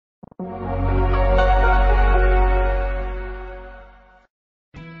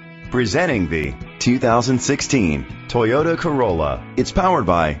Presenting the 2016 Toyota Corolla. It's powered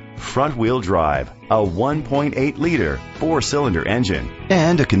by front-wheel drive, a 1.8-liter four-cylinder engine,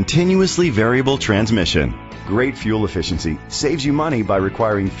 and a continuously variable transmission. Great fuel efficiency saves you money by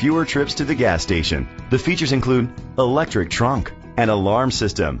requiring fewer trips to the gas station. The features include electric trunk, an alarm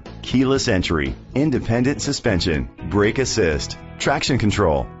system, keyless entry, independent suspension, brake assist, traction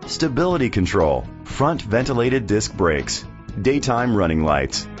control, stability control, front ventilated disc brakes, daytime running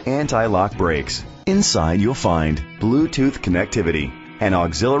lights, anti-lock brakes. Inside you'll find Bluetooth connectivity, an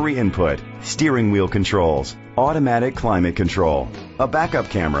auxiliary input, steering wheel controls, automatic climate control, a backup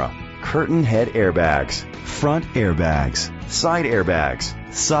camera, curtain head airbags, front airbags, side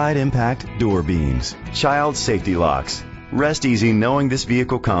impact door beams, child safety locks. Rest easy knowing this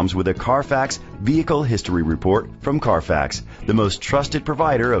vehicle comes with a Carfax Vehicle History Report from Carfax, the most trusted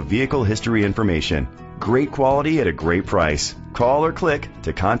provider of vehicle history information. Great quality at a great price. Call or click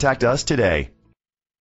to contact us today.